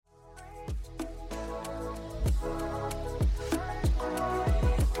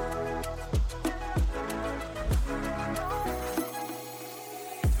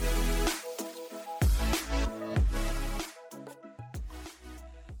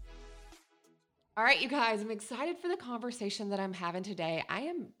All right, you guys, I'm excited for the conversation that I'm having today. I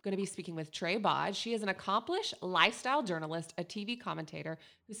am going to be speaking with Trae Bodge. She is an accomplished lifestyle journalist, a TV commentator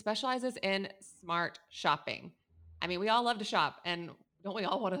who specializes in smart shopping. I mean, we all love to shop, and don't we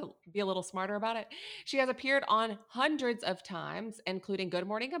all want to be a little smarter about it? She has appeared on hundreds of times, including Good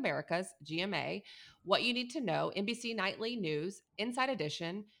Morning America's GMA, What You Need to Know, NBC Nightly News, Inside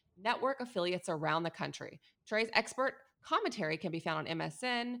Edition, network affiliates around the country. Trey's expert commentary can be found on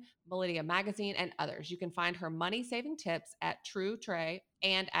MSN, Millennium Magazine, and others. You can find her money saving tips at True Trey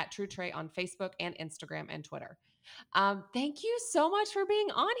and at True Trey on Facebook and Instagram and Twitter. Thank you so much for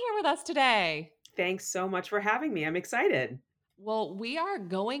being on here with us today. Thanks so much for having me. I'm excited. Well, we are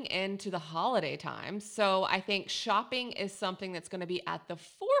going into the holiday time. So I think shopping is something that's going to be at the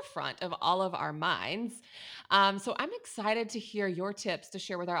forefront of all of our minds. So I'm excited to hear your tips to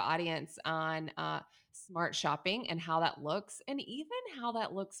share with our audience on smart shopping and how that looks, and even how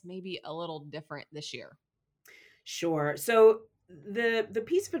that looks maybe a little different this year. Sure. So the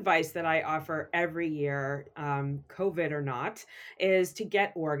piece of advice that I offer every year, COVID or not, is to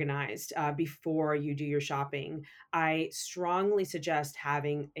get organized before you do your shopping. I strongly suggest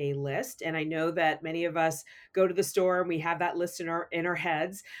having a list, and I know that many of us go to the store and we have that list in our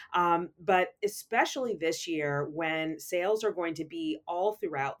heads. But especially this year, when sales are going to be all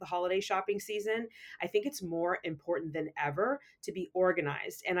throughout the holiday shopping season, I think it's more important than ever to be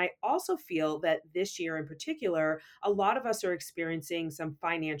organized. And I also feel that this year in particular, a lot of us are experiencing some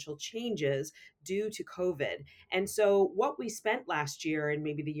financial changes due to COVID. And so what we spent last year and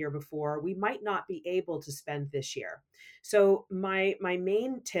maybe the year before, we might not be able to spend this year. So my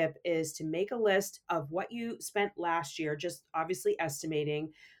main tip is to make a list of what you spent last year, just obviously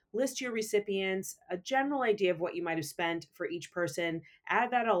estimating. List your recipients, a general idea of what you might have spent for each person, add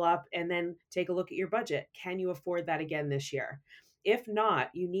that all up, and then take a look at your budget. Can you afford that again this year? If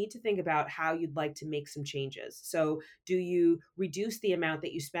not, you need to think about how you'd like to make some changes. So, do you reduce the amount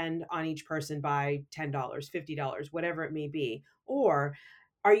that you spend on each person by $10, $50, whatever it may be? Or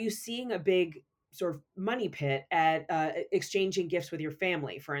are you seeing a big sort of money pit at exchanging gifts with your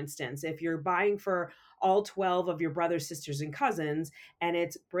family, for instance? If you're buying for all 12 of your brothers, sisters, and cousins, and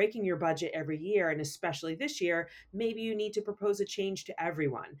it's breaking your budget every year, and especially this year, maybe you need to propose a change to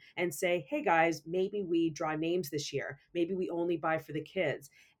everyone and say, hey guys, maybe we draw names this year. Maybe we only buy for the kids.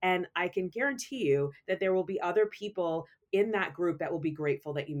 And I can guarantee you that there will be other people in that group that will be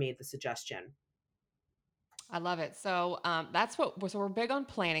grateful that you made the suggestion. I love it. So that's so we're big on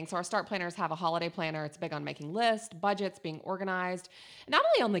planning. So our start planners have a holiday planner. It's big on making lists, budgets, being organized, and not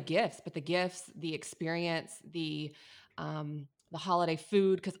only on the gifts, but the gifts, the experience, the holiday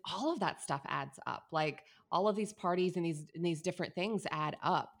food, because all of that stuff adds up. Like all of these parties and these different things add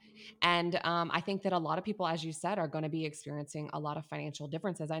up. And I think that a lot of people, as you said, are going to be experiencing a lot of financial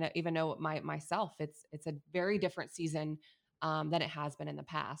differences. I know, even know myself, it's a very different season than it has been in the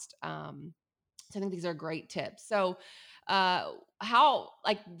past. So I think these are great tips. So, how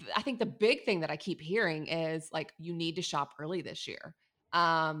like I think the big thing that I keep hearing is like you need to shop early this year,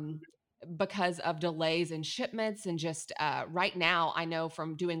 um, because of delays in shipments and just right now I know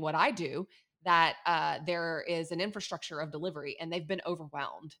from doing what I do that there is an infrastructure of delivery and they've been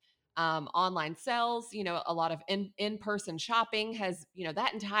overwhelmed. Online sales, a lot of in person shopping has,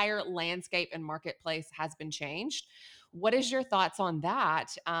 that entire landscape and marketplace has been changed. What is your thoughts on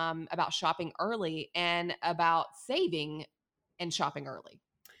that, about shopping early and about saving and shopping early?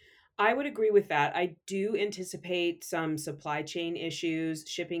 I would agree with that. I do anticipate some supply chain issues,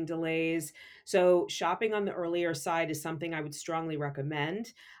 shipping delays. So, shopping on the earlier side is something I would strongly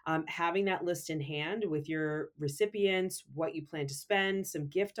recommend. Having that list in hand with your recipients, what you plan to spend, some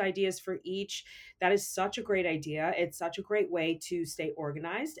gift ideas for each, that is such a great idea. It's such a great way to stay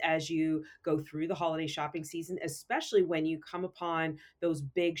organized as you go through the holiday shopping season, especially when you come upon those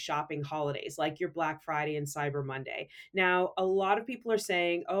big shopping holidays like your Black Friday and Cyber Monday. Now, a lot of people are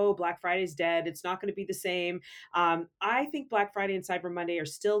saying, oh, Black Friday's dead. It's not going to be the same. I think Black Friday and Cyber Monday are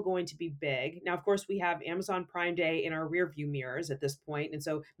still going to be big. Now, of course, we have Amazon Prime Day in our rear view mirrors at this point. And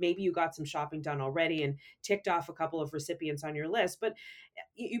so maybe you got some shopping done already and ticked off a couple of recipients on your list, but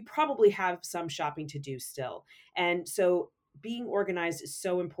you probably have some shopping to do still. And so being organized is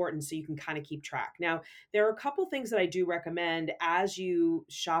so important so you can kind of keep track. Now, there are a couple things that I do recommend as you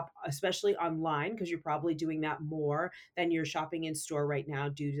shop, especially online, because you're probably doing that more than you're shopping in store right now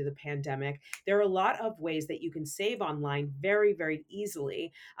due to the pandemic. There are a lot of ways that you can save online very, very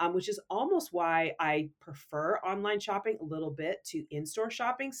easily, which is almost why I prefer online shopping a little bit to in store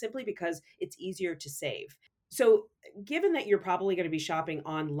shopping, simply because it's easier to save. So, given that you're probably going to be shopping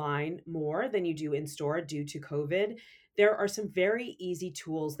online more than you do in store due to COVID, there are some very easy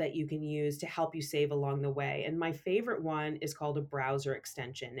tools that you can use to help you save along the way. And my favorite one is called a browser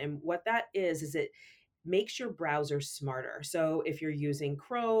extension. And what that is it makes your browser smarter. So if you're using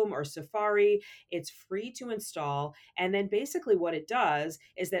Chrome or Safari, it's free to install. And then basically what it does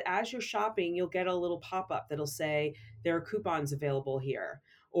is that as you're shopping, you'll get a little pop up that'll say, there are coupons available here,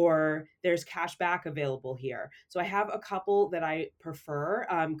 or there's cash back available here. So I have a couple that I prefer,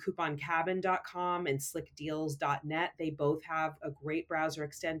 couponcabin.com and slickdeals.net. They both have a great browser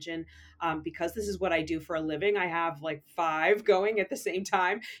extension. Because this is what I do for a living, I have like 5 going at the same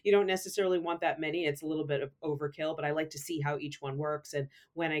time. You don't necessarily want that many. It's a little bit of overkill, but I like to see how each one works and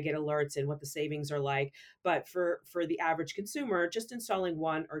when I get alerts and what the savings are like. But for the average consumer, just installing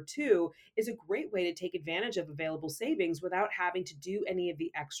 1 or 2 is a great way to take advantage of available savings without having to do any of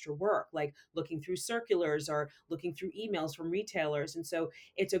the extra work, like looking through circulars or looking through emails from retailers. And so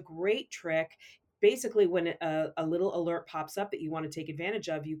it's a great trick. Basically, when a little alert pops up that you want to take advantage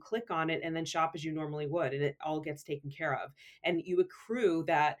of, you click on it and then shop as you normally would, and it all gets taken care of. And you accrue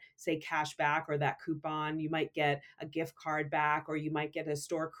that, say, cash back or that coupon. You might get a gift card back, or you might get a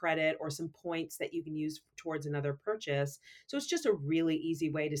store credit or some points that you can use towards another purchase. So it's just a really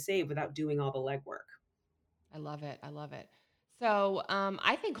easy way to save without doing all the legwork. I love it. I love it. So,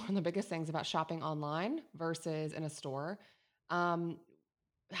 I think one of the biggest things about shopping online versus in a store, um,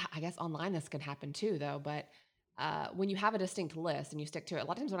 I guess online this can happen too, though. But when you have a distinct list and you stick to it, a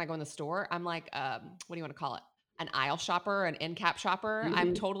lot of times when I go in the store, I'm like, what do you want to call it? An aisle shopper, an end cap shopper.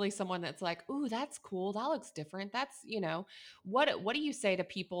 I'm Mhm. totally someone that's like, "Ooh, that's cool. That looks different." That's, what do you say to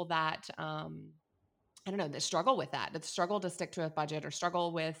people that I don't know, that struggle with that struggle to stick to a budget or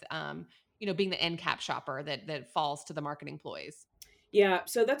struggle with being the end cap shopper that falls to the marketing ploys? Yeah,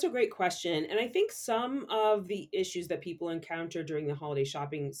 so that's a great question. And I think some of the issues that people encounter during the holiday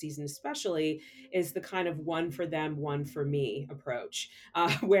shopping season, especially, is the kind of one for them, one for me approach,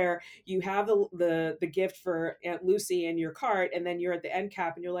 where you have the gift for Aunt Lucy in your cart, and then you're at the end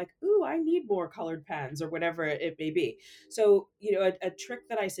cap and you're like, ooh, I need more colored pens or whatever it may be. So, a trick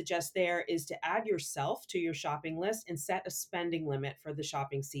that I suggest there is to add yourself to your shopping list and set a spending limit for the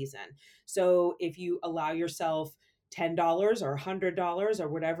shopping season. So if you allow yourself $10 or $100 or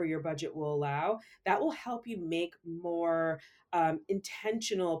whatever your budget will allow, that will help you make more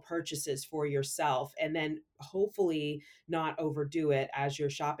intentional purchases for yourself, and then hopefully not overdo it as you're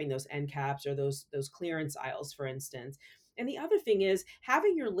shopping those end caps or those clearance aisles, for instance. And the other thing is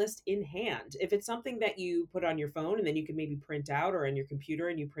having your list in hand. If it's something that you put on your phone and then you can maybe print out, or on your computer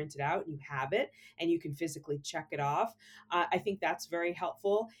and you print it out and you have it and you can physically check it off, I think that's very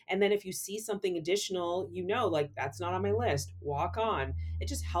helpful. And then if you see something additional, like that's not on my list, walk on. It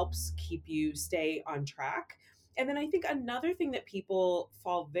just helps keep you stay on track. And then I think another thing that people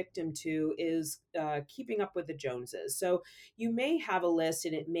fall victim to is keeping up with the Joneses. So you may have a list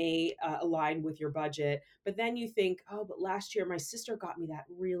and it may align with your budget, but then you think, oh, but last year my sister got me that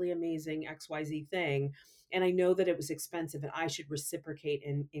really amazing XYZ thing. And I know that it was expensive and I should reciprocate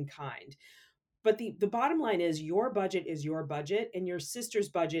in kind. But the bottom line is your budget and your sister's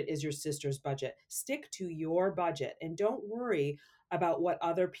budget is your sister's budget. Stick to your budget and don't worry about what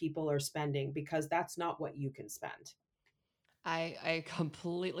other people are spending, because that's not what you can spend. I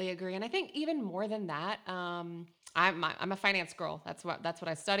completely agree, and I think even more than that, I'm a finance girl. That's what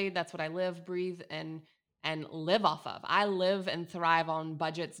I studied. That's what I live, breathe, and live off of. I live and thrive on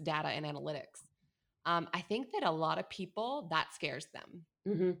budgets, data, and analytics. I think that a lot of people that scares them.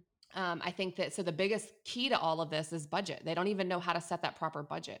 Mhm. I think that so the biggest key to all of this is budget. They don't even know how to set that proper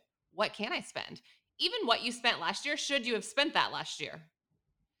budget. What can I spend? Even what you spent last year, should you have spent that last year?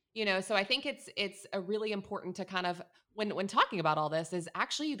 So I think it's a really important to kind of when talking about all this is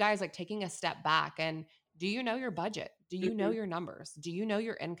actually you guys like taking a step back and do you know your budget? Do you know Mhm. your numbers? Do you know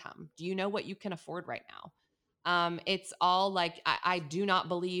your income? Do you know what you can afford right now? It's all like I do not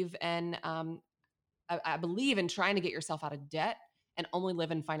believe in I believe in trying to get yourself out of debt and only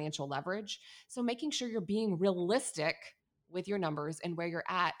live in financial leverage. So making sure you're being realistic with your numbers and where you're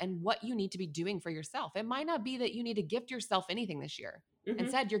at and what you need to be doing for yourself. It might not be that you need to gift yourself anything this year. Mhm.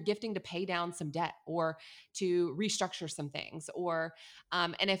 Instead, you're gifting to pay down some debt or to restructure some things. Or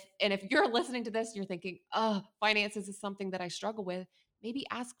and if you're listening to this, and you're thinking, "Oh, finances is something that I struggle with." Maybe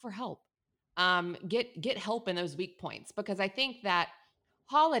ask for help. Get help in those weak points because I think that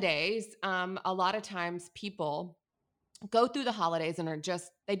holidays, a lot of times people go through the holidays and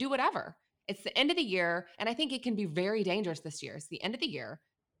they do whatever. It's the end of the year. And I think it can be very dangerous this year. It's the end of the year.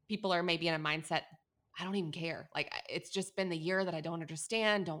 People are maybe in a mindset, I don't even care. Like it's just been the year that I don't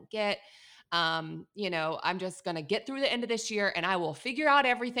understand, don't get. I'm just going to get through the end of this year and I will figure out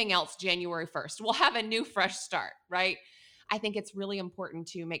everything else January 1st. We'll have a new fresh start, right? I think it's really important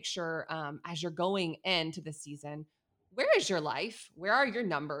to make sure as you're going into the season, where is your life? Where are your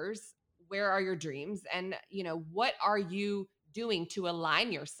numbers? Where are your dreams? And, what are you doing to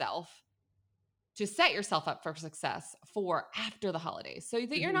align yourself to set yourself up for success for after the holidays so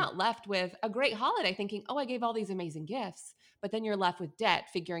that you're Mhm. not left with a great holiday thinking, oh, I gave all these amazing gifts, but then you're left with debt,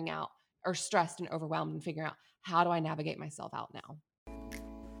 figuring out, or stressed and overwhelmed and figuring out, how do I navigate myself out now?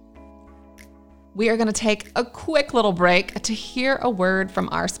 We are going to take a quick little break to hear a word from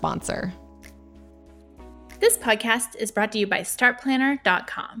our sponsor. This podcast is brought to you by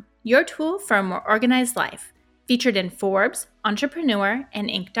StartPlanner.com, your tool for a more organized life. Featured in Forbes, Entrepreneur, and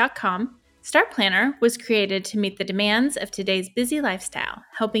Inc.com, Start Planner was created to meet the demands of today's busy lifestyle,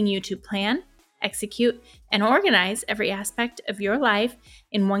 helping you to plan, execute, and organize every aspect of your life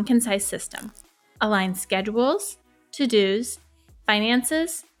in one concise system. Align schedules, to-dos,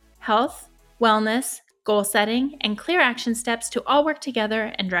 finances, health, wellness, goal setting, and clear action steps to all work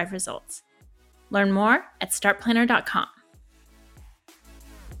together and drive results. Learn more at StartPlanner.com.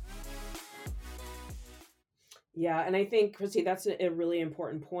 Yeah, and I think, Kristy, that's a really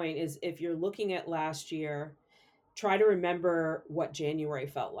important point is if you're looking at last year, try to remember what January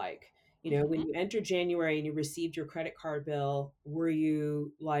felt like. When Mm-hmm. you entered January and you received your credit card bill, were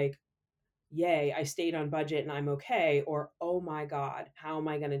you like, yay, I stayed on budget and I'm okay? Or, oh my God, how am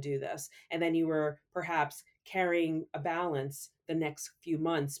I going to do this? And then you were perhaps carrying a balance the next few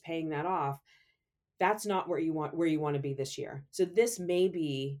months, paying that off. That's not where you want to be this year. So this may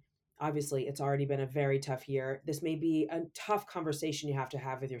be, obviously it's already been a very tough year. This may be a tough conversation you have to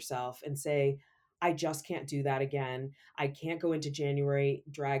have with yourself and say, I just can't do that again. I can't go into January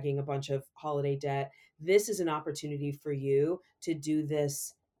dragging a bunch of holiday debt. This is an opportunity for you to do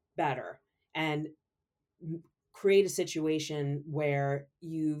this better and create a situation where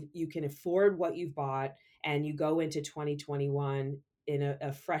you can afford what you've bought and you go into 2021 in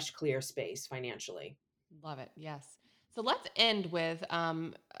a fresh, clear space financially. Love it. Yes. So let's end with,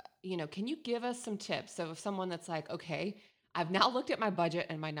 can you give us some tips? So if someone that's like, okay, I've now looked at my budget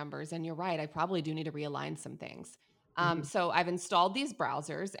and my numbers, and you're right, I probably do need to realign some things. Mhm. So I've installed these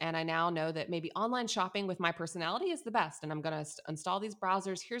browsers, and I now know that maybe online shopping with my personality is the best. And I'm going to install these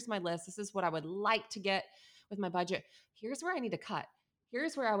browsers. Here's my list. This is what I would like to get with my budget. Here's where I need to cut.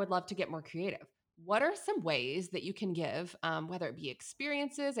 Here's where I would love to get more creative. What are some ways that you can give, whether it be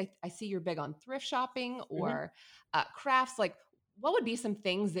experiences? I see you're big on thrift shopping Mhm. or crafts. Like, what would be some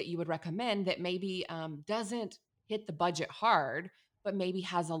things that you would recommend that maybe doesn't hit the budget hard, but maybe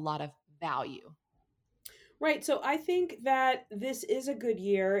has a lot of value? Right. So I think that this is a good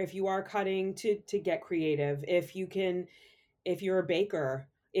year if you are cutting to get creative. If you're a baker,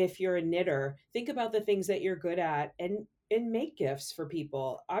 if you're a knitter, think about the things that you're good at and make gifts for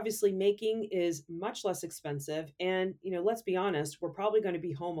people. Obviously, making is much less expensive and, let's be honest, we're probably going to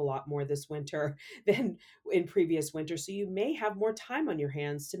be home a lot more this winter than in previous winter, so you may have more time on your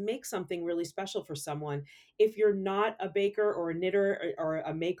hands to make something really special for someone. If you're not a baker or a knitter or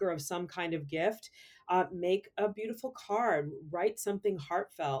a maker of some kind of gift, make a beautiful card, write something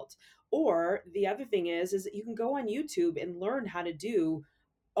heartfelt. Or the other thing is that you can go on YouTube and learn how to do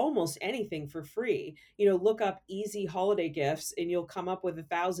almost anything for free. Look up easy holiday gifts and you'll come up with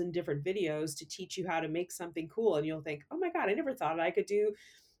 1,000 different videos to teach you how to make something cool. And you'll think, oh my God, I never thought I could do,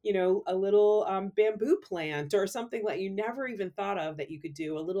 a little bamboo plant or something that you never even thought of that you could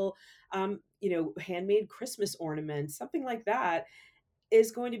do, a little, handmade Christmas ornament, something like that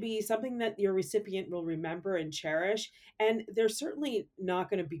is going to be something that your recipient will remember and cherish. And they're certainly not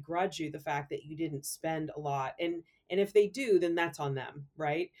going to begrudge you the fact that you didn't spend a lot. And if they do, then that's on them,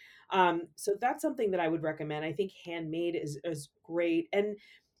 right? So that's something that I would recommend. I think handmade is great. And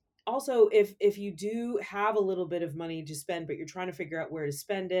also if you do have a little bit of money to spend but you're trying to figure out where to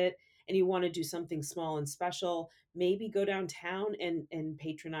spend it and you want to do something small and special, maybe go downtown and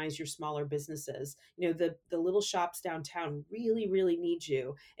patronize your smaller businesses. The little shops downtown really need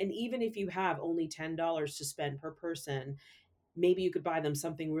you, and even if you have only $10 to spend per person, maybe you could buy them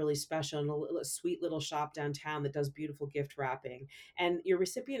something really special in a sweet little shop downtown that does beautiful gift wrapping. And your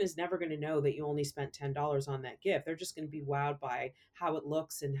recipient is never going to know that you only spent $10 on that gift. They're just going to be wowed by how it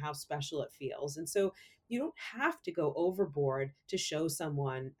looks and how special it feels. And so you don't have to go overboard to show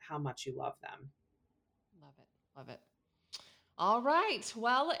someone how much you love them. Love it. Love it. All right.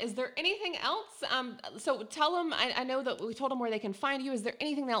 Well, is there anything else? So tell them, I know that we told them where they can find you. Is there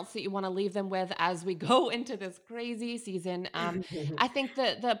anything else that you want to leave them with as we go into this crazy season? I think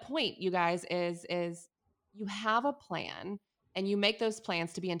the point, you guys, is you have a plan. and you make those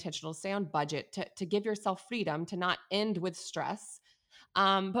plans to be intentional, stay on budget, to give yourself freedom, to not end with stress.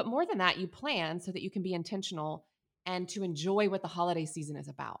 But more than that, you plan so that you can be intentional and to enjoy what the holiday season is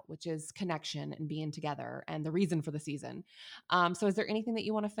about, which is connection and being together and the reason for the season. So is there anything that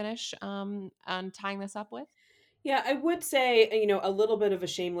you want to finish on tying this up with? Yeah, I would say, a little bit of a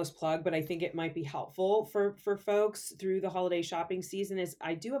shameless plug, but I think it might be helpful for folks through the holiday shopping season is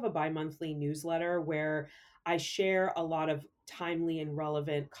I do have a bi-monthly newsletter where I share a lot of timely and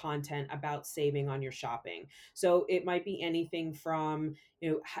relevant content about saving on your shopping. So it might be anything from,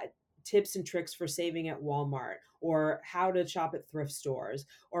 tips and tricks for saving at Walmart or how to shop at thrift stores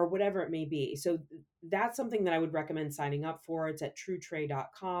or whatever it may be. So that's something that I would recommend signing up for. It's at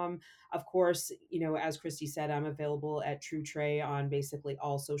truetrade.com. Of course, as Kristy said, I'm available at True Trae on basically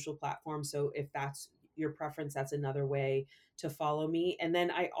all social platforms. So if that's your preference, that's another way to follow me. And then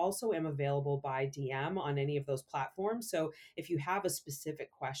I also am available by DM on any of those platforms. So if you have a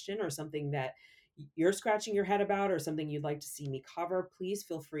specific question or something that you're scratching your head about or something you'd like to see me cover, please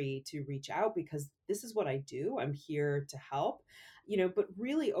feel free to reach out because this is what I do. I'm here to help. But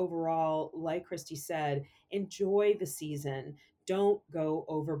really overall, like Kristy said, enjoy the season. Don't go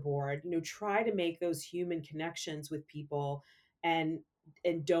overboard. Try to make those human connections with people and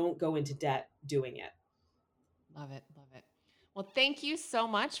don't go into debt doing it. Love it. Love it. Well, thank you so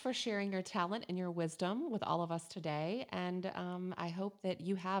much for sharing your talent and your wisdom with all of us today. And I hope that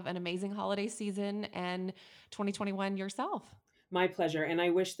you have an amazing holiday season and 2021 yourself. My pleasure. And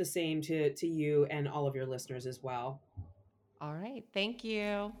I wish the same to you and all of your listeners as well. All right. Thank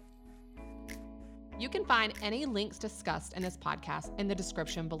you. You can find any links discussed in this podcast in the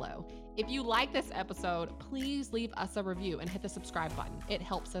description below. If you like this episode, please leave us a review and hit the subscribe button. It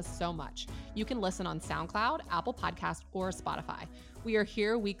helps us so much. You can listen on SoundCloud, Apple Podcast, or Spotify. We are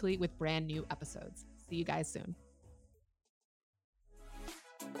here weekly with brand new episodes. See you guys soon.